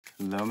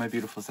Hello, my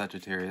beautiful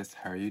Sagittarius.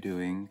 How are you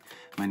doing?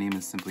 My name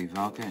is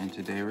SimplyVelca, and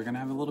today we're going to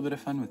have a little bit of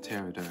fun with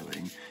tarot,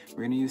 darling.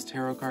 We're going to use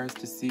tarot cards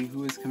to see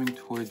who is coming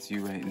towards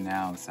you right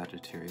now,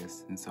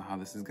 Sagittarius. And so how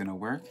this is going to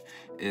work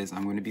is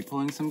I'm going to be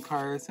pulling some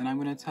cards, and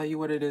I'm going to tell you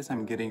what it is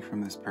I'm getting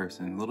from this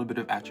person. A little bit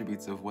of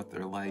attributes of what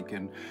they're like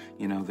and,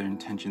 you know, their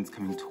intentions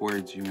coming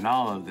towards you and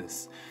all of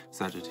this,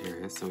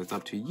 Sagittarius. So it's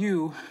up to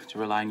you to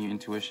rely on your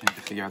intuition to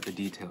figure out the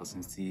details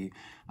and see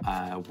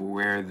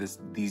where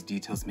these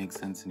details make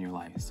sense in your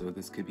life. So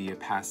this could be a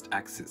past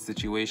exit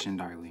situation,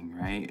 darling,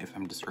 right? If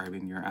I'm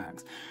describing your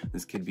ex.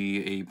 This could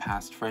be a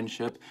past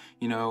friendship,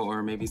 you know,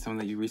 or maybe someone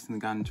that you recently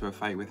got into a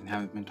fight with and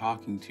haven't been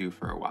talking to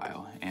for a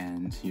while,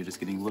 and you're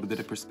just getting a little bit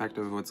of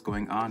perspective of what's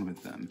going on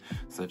with them,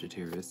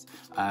 Sagittarius.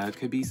 It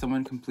could be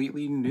someone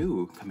completely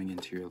new coming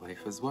into your life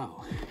as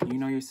well. You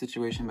know your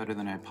situation better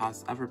than I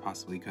ever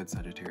possibly could,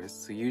 Sagittarius.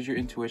 So use your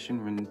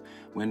intuition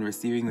when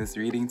receiving this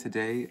reading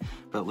today,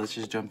 but let's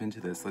just jump into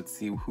this. Let's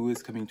see who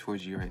is coming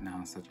towards you right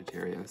now,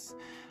 Sagittarius.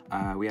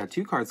 We had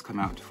two cards come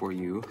out for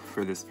you,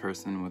 for this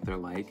person, what they're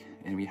like,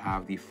 and we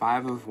have the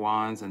Five of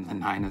Wands and the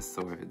Nine of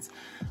Swords.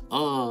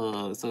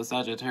 Oh, so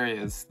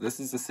Sagittarius,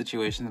 this is a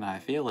situation that I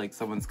feel like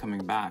someone's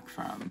coming back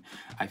from.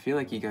 I feel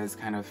like you guys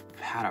kind of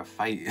had a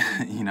fight.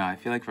 You know, I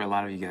feel like for a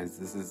lot of you guys,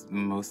 this is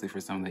mostly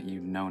for someone that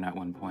you've known at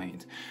one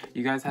point.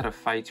 You guys had a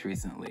fight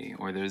recently,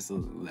 or there's,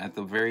 at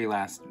the very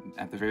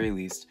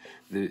least,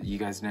 you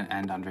guys didn't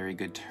end on very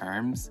good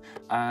terms,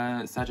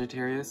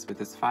 Sagittarius. With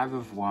this Five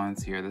of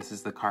Wands here, this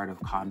is the card of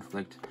conflict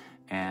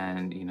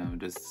and, you know,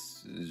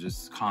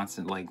 just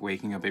constant, like,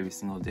 waking up every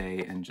single day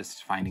and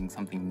just finding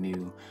something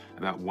new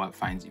about what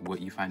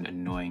you find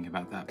annoying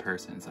about that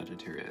person,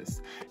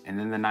 Sagittarius. And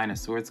then the Nine of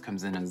Swords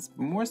comes in as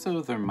more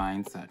so their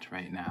mindset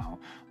right now,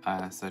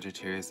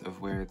 Sagittarius, of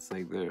where it's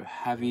like they're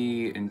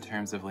heavy in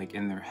terms of, like,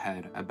 in their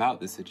head about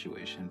the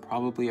situation,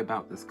 probably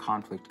about this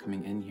conflict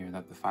coming in here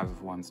that the Five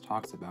of Wands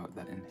talks about,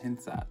 that it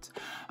hints at.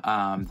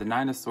 The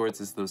Nine of Swords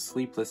is those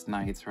sleepless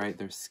nights, right?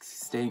 They're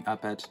staying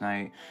up at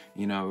night,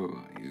 you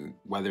know,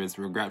 whether it's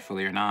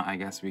regretfully or not, I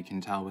guess we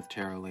can tell with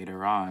tarot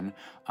later on,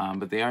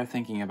 but they are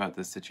thinking about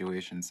this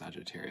situation,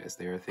 Sagittarius.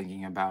 They are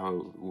thinking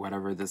about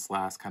whatever this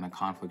last kind of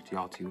conflict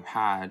y'all two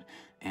had,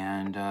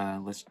 and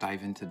let's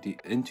dive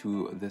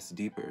into this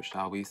deeper,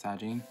 shall we,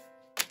 Saggy?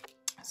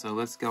 So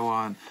let's go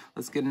on.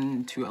 Let's get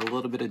into a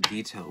little bit of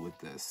detail with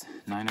this.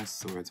 Nine of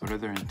Swords, what are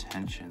their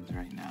intentions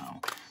right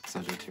now,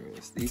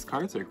 Sagittarius? These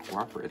cards are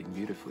cooperating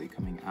beautifully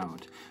coming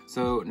out.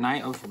 So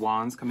Knight of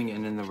Wands coming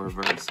in the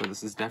reverse. So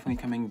this is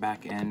definitely coming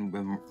back in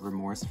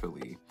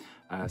remorsefully,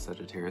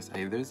 Sagittarius.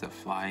 Hey, there's a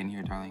fly in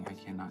here, darling. I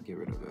cannot get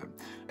rid of it.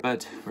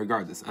 But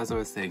regardless, as I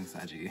was saying,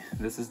 Saggy,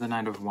 this is the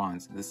Knight of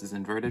Wands. This is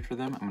inverted for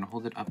them. I'm going to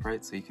hold it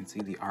upright so you can see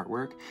the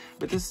artwork.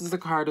 But this is the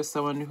card of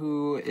someone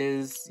who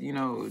is, you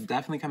know,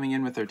 definitely coming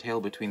in with their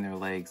tail between their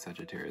legs,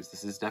 Sagittarius.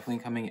 This is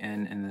definitely coming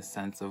in the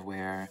sense of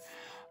where,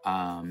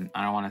 I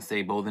don't want to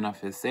say bold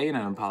enough to say an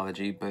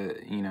apology,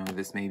 but, you know,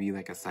 this may be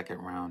like a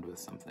second round with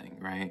something,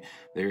 right?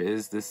 There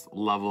is this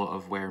level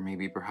of where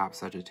maybe perhaps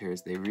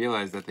Sagittarius, they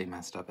realize that they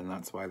messed up, and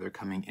that's why they're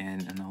coming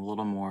in a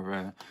little more of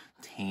a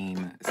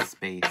tame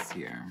space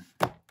here.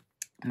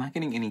 I'm not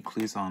getting any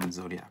clues on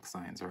zodiac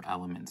signs or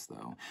elements,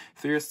 though.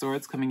 Three of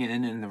Swords coming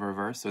in the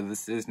reverse, so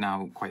this is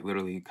now quite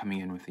literally coming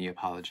in with the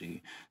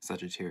apology,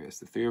 Sagittarius.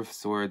 The Three of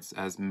Swords,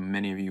 as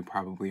many of you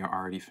probably are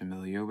already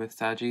familiar with,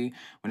 Saggy,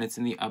 when it's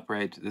in the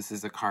upright, this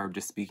is a card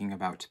just speaking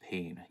about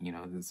pain. You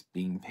know, this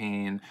being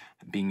pain,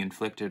 being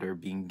inflicted, or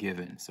being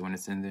given. So when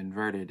it's in the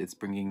inverted, it's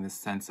bringing this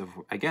sense of,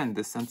 again,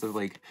 this sense of,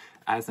 like,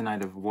 as the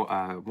Knight of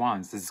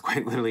Wands, this is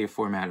quite literally a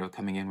format of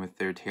coming in with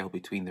their tail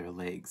between their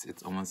legs.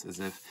 It's almost as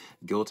if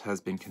guilt has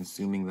been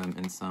consuming them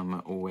in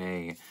some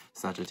way,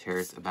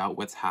 Sagittarius, about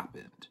what's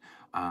happened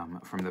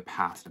from the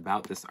past,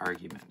 about this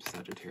argument,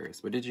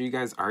 Sagittarius. What did you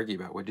guys argue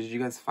about? What did you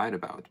guys fight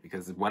about?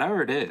 Because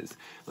whatever it is,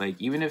 like,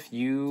 even if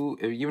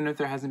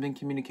there hasn't been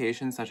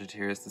communication,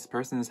 Sagittarius, this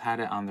person has had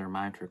it on their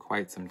mind for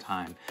quite some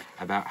time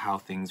about how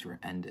things were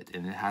ended,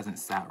 and it hasn't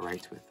sat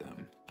right with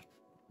them.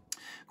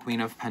 Queen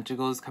of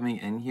Pentacles coming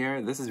in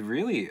here. This is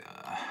really,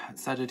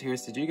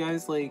 Sagittarius, did you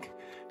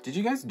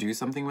guys do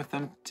something with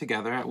them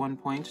together at one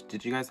point?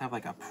 Did you guys have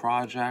like a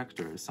project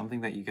or something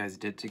that you guys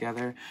did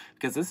together?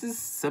 Because this is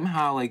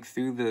somehow, like,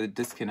 through the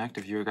disconnect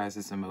of your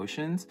guys'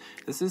 emotions,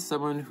 this is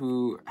someone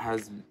who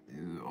has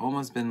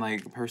almost been,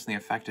 like, personally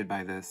affected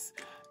by this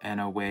in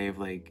a way of,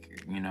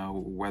 like, you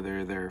know,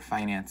 whether their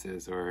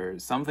finances or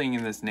something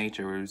in this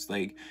nature, where it's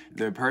like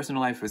their personal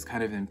life was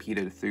kind of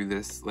impeded through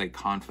this, like,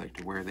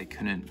 conflict where they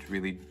couldn't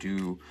really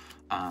do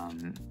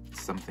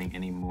something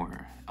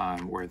anymore,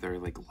 where they're,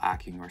 like,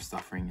 lacking or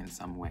suffering in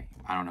some way.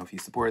 I don't know if you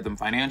supported them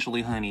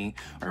financially, honey,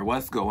 or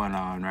what's going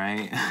on,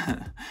 right?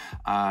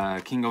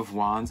 King of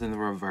Wands in the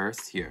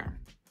reverse here.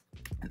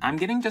 I'm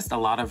getting just a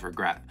lot of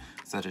regret,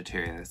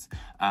 Sagittarius.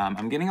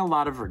 I'm getting a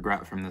lot of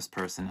regret from this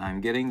person.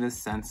 I'm getting this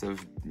sense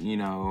of, you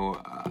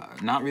know,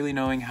 not really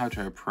knowing how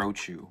to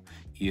approach you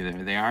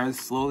either. They are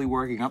slowly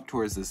working up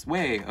towards this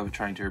way of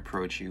trying to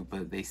approach you,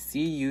 but they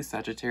see you,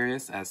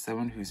 Sagittarius, as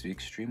someone who's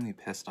extremely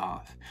pissed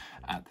off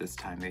at this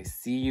time. They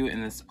see you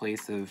in this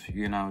place of,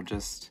 you know,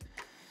 just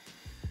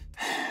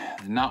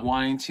not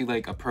wanting to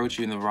like approach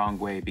you in the wrong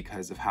way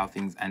because of how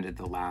things ended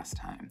the last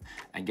time.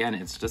 Again,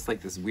 it's just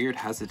like this weird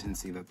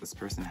hesitancy that this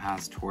person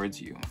has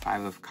towards you.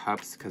 Five of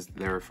Cups, because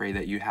they're afraid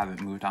that you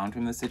haven't moved on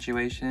from the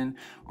situation,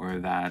 or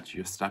that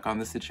you're stuck on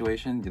the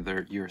situation.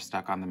 You're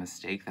stuck on the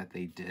mistake that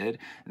they did,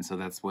 and so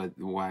that's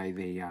why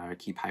they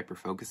keep hyper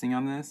focusing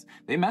on this.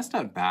 They messed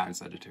up bad,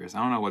 Sagittarius. I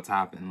don't know what's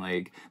happened.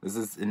 Like, this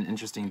is an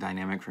interesting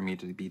dynamic for me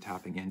to be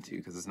tapping into,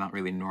 because it's not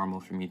really normal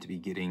for me to be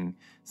getting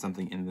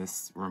something in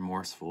this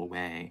remorseful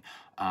way.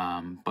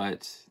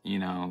 But, you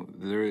know,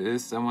 there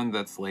is someone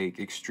that's like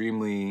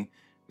extremely,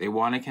 they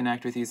want to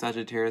connect with you,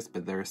 Sagittarius,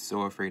 but they're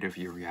so afraid of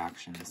your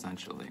reaction,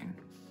 essentially.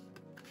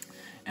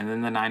 And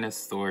then the Nine of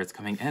Swords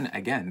coming in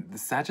again, the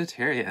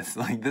Sagittarius,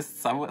 like this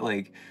somewhat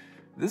like,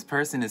 this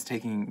person is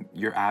taking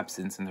your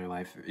absence in their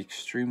life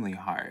extremely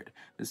hard.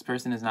 This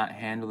person is not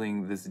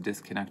handling this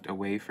disconnect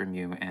away from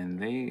you. And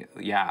they,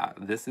 yeah,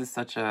 this is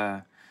such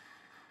a,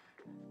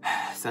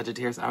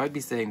 Sagittarius, I would be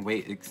saying,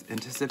 wait,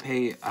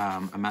 anticipate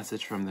a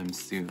message from them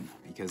soon,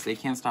 because they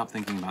can't stop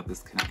thinking about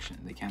this connection.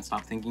 They can't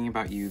stop thinking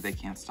about you. They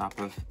can't stop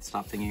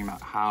thinking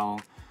about how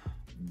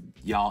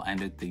y'all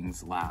ended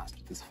things last.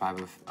 This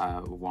Five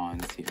of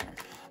Wands here.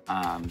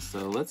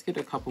 So let's get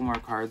a couple more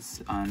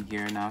cards on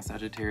here now,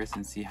 Sagittarius,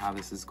 and see how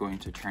this is going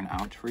to turn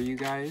out for you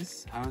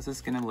guys. How is this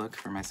going to look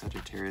for my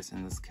Sagittarius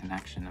in this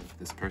connection of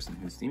this person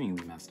who's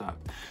seemingly messed up?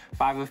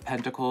 Five of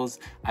Pentacles.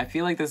 I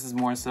feel like this is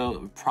more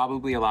so,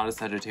 probably a lot of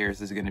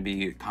Sagittarius is going to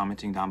be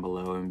commenting down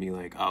below and be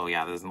like, oh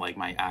yeah, this isn't like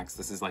my ex.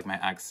 This is like my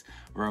ex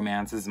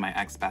romance. This is my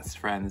ex best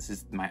friend. This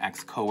is my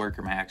ex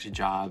coworker, my ex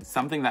job.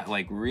 Something that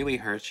like really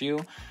hurts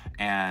you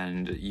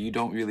and you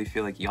don't really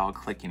feel like y'all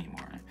click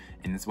anymore.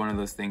 And it's one of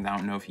those things, I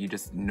don't know if you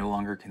just no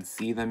longer can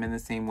see them in the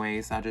same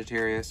way,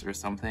 Sagittarius, or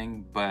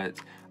something, but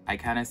I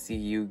kind of see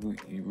you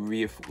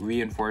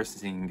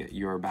reinforcing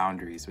your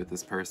boundaries with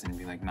this person.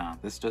 Be like, nah,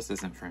 this just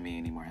isn't for me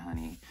anymore,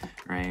 honey,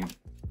 right?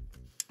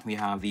 We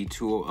have the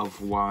Two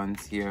of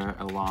Wands here,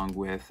 along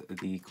with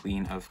the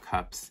Queen of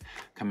Cups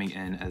coming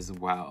in as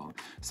well.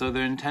 So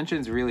their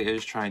intentions really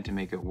is trying to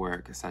make it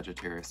work,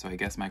 Sagittarius. So I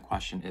guess my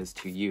question is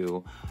to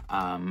you,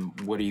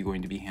 what are you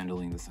going to be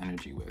handling this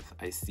energy with?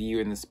 I see you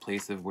in this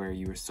place of where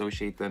you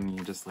associate them, and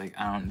you're just like,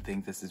 I don't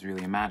think this is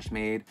really a match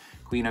made.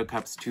 Queen of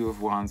Cups, Two of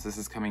Wands, this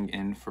is coming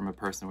in from a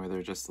person where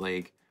they're just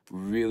like,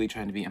 really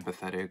trying to be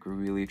empathetic,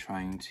 really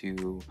trying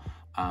to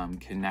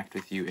connect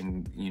with you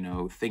and, you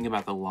know, think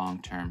about the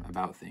long term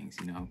about things,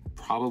 you know,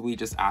 probably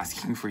just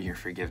asking for your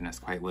forgiveness,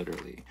 quite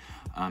literally,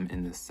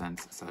 in this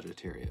sense,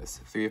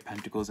 Sagittarius. Three of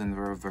Pentacles in the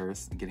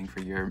reverse, getting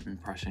for your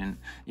impression.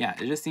 Yeah,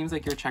 it just seems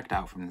like you're checked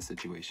out from the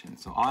situation.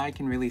 So all I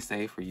can really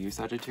say for you,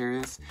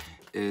 Sagittarius,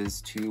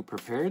 is to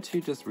prepare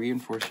to just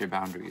reinforce your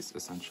boundaries,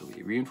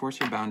 essentially. Reinforce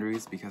your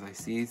boundaries, because I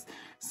see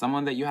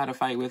someone that you had a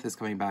fight with is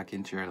coming back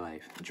into your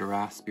life.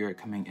 Giraffe spirit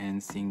coming in,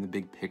 seeing the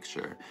big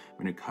picture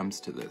when it comes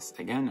to this.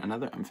 Again,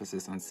 another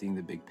emphasis on seeing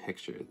the big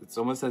picture. It's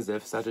almost as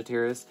if,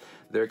 Sagittarius,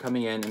 they're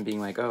coming in and being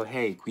like, oh,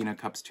 hey, Queen of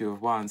Cups, Two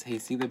of Wands, hey,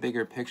 see the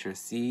bigger picture.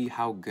 See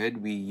how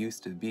good we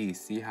used to be.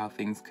 See how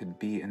things could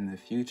be in the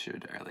future,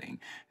 darling,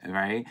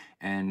 right?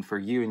 And for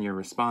you and your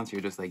response,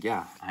 you're just like,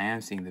 yeah, I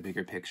am seeing the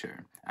bigger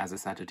picture as a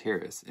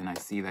Sagittarius, and I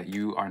see that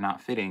you are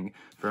not fitting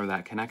for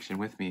that connection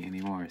with me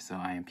anymore, so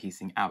I am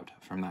piecing out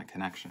from that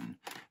connection,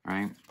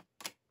 right?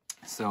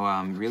 So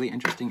really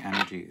interesting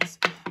energies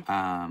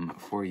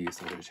for you,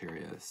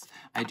 Sagittarius.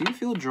 I do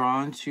feel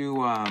drawn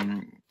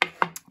to,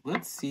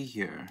 let's see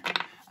here.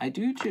 I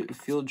do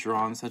feel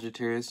drawn,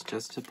 Sagittarius,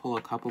 just to pull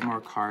a couple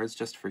more cards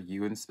just for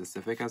you in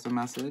specific as a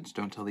message.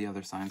 Don't tell the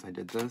other signs I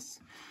did this.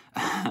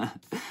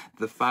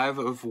 The Five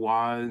of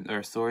Wands,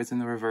 or Swords in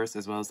the reverse,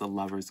 as well as the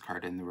Lovers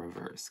card in the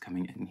reverse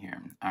coming in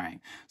here. All right,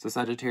 so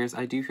Sagittarius,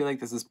 I do feel like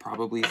this is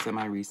probably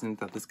semi-recent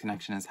that this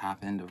connection has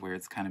happened, of where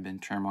it's kind of been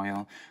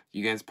turmoil.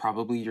 You guys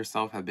probably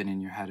yourself have been in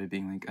your head of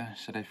being like,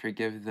 should I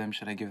forgive them?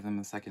 Should I give them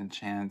a second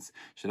chance?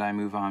 Should I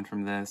move on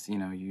from this? You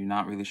know, you're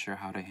not really sure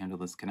how to handle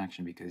this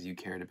connection because you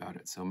cared about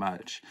it so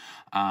much.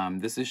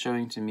 This is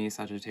showing to me,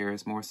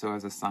 Sagittarius, more so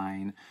as a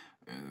sign,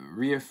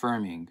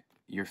 reaffirming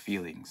your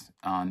feelings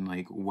on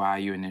like why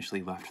you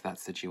initially left that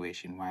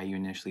situation, why you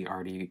initially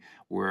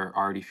were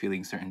already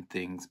feeling certain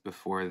things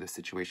before the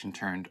situation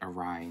turned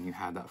awry and you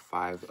had that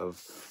Five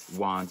of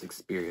Wands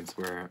experience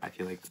where I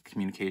feel like the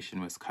communication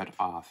was cut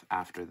off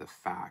after the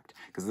fact,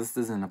 because this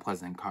isn't a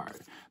pleasant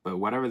card. But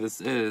whatever this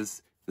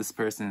is, this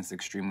person is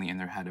extremely in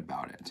their head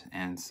about it.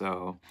 And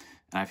so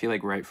And I feel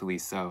like rightfully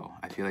so.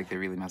 I feel like they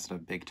really messed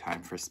up big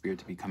time for Spirit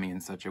to be coming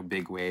in such a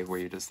big wave where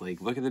you're just like,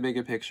 look at the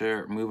bigger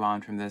picture, move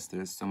on from this.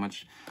 There's so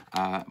much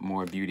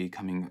more beauty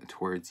coming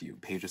towards you.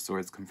 Page of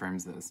Swords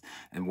confirms this,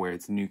 and where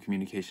it's new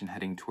communication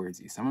heading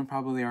towards you. Someone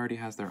probably already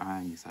has their eye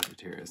on you,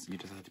 Sagittarius. You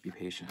just have to be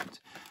patient.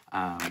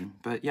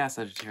 But yeah,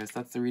 Sagittarius,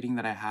 that's the reading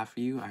that I have for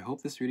you. I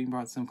hope this reading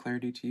brought some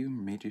clarity to you,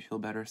 made you feel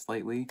better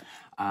slightly.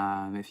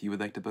 If you would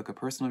like to book a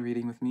personal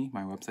reading with me,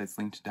 my website's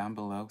linked down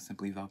below,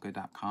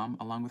 SimplyVelca.com,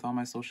 along with all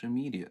my social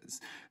medias.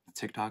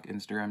 TikTok,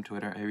 Instagram,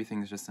 Twitter,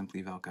 everything is just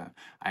SimplyVelca.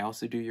 I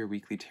also do your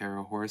weekly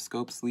tarot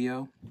horoscopes,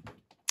 Leo.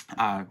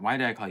 Why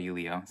did I call you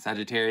Leo?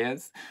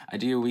 Sagittarius. I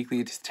do your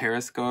weekly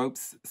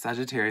taroscopes,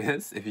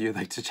 Sagittarius, if you'd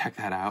like to check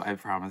that out. I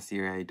promise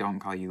you I don't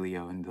call you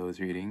Leo in those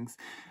readings.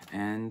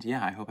 And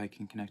yeah, I hope I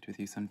can connect with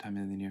you sometime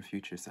in the near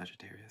future,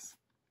 Sagittarius.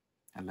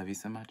 I love you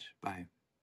so much. Bye.